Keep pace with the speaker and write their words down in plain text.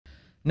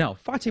Now,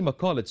 Fatima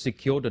College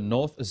secured the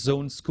North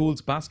Zone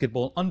Schools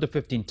Basketball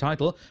Under-15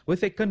 title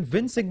with a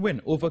convincing win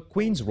over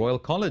Queen's Royal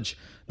College.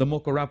 The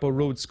Mucurapo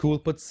Road school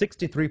put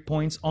 63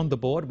 points on the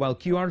board while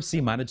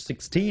QRC managed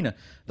 16.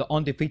 The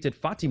undefeated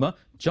Fatima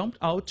jumped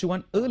out to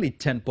an early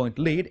 10-point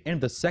lead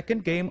in the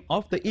second game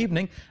of the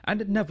evening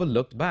and never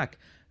looked back.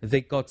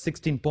 They got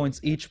 16 points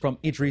each from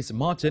Idris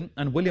Martin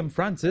and William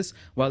Francis,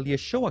 while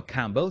Yeshowah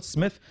Campbell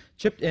Smith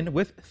chipped in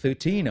with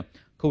 13.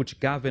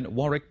 Coach Garvin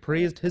Warwick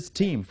praised his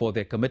team for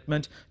their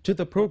commitment to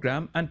the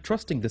program and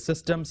trusting the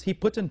systems he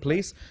put in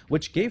place,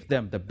 which gave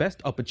them the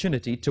best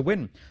opportunity to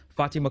win.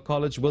 Fatima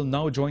College will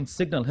now join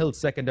Signal Hill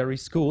Secondary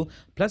School,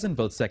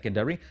 Pleasantville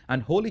Secondary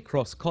and Holy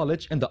Cross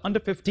College in the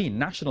Under-15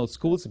 National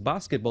Schools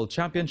Basketball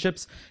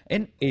Championships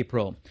in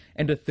April.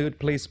 In the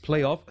third-place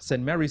playoff,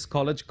 St. Mary's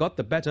College got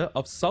the better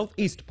of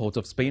Southeast Port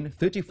of Spain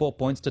 34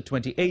 points to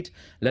 28,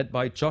 led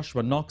by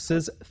Joshua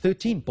Knox's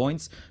 13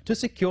 points to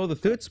secure the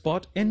third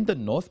spot in the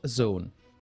North Zone.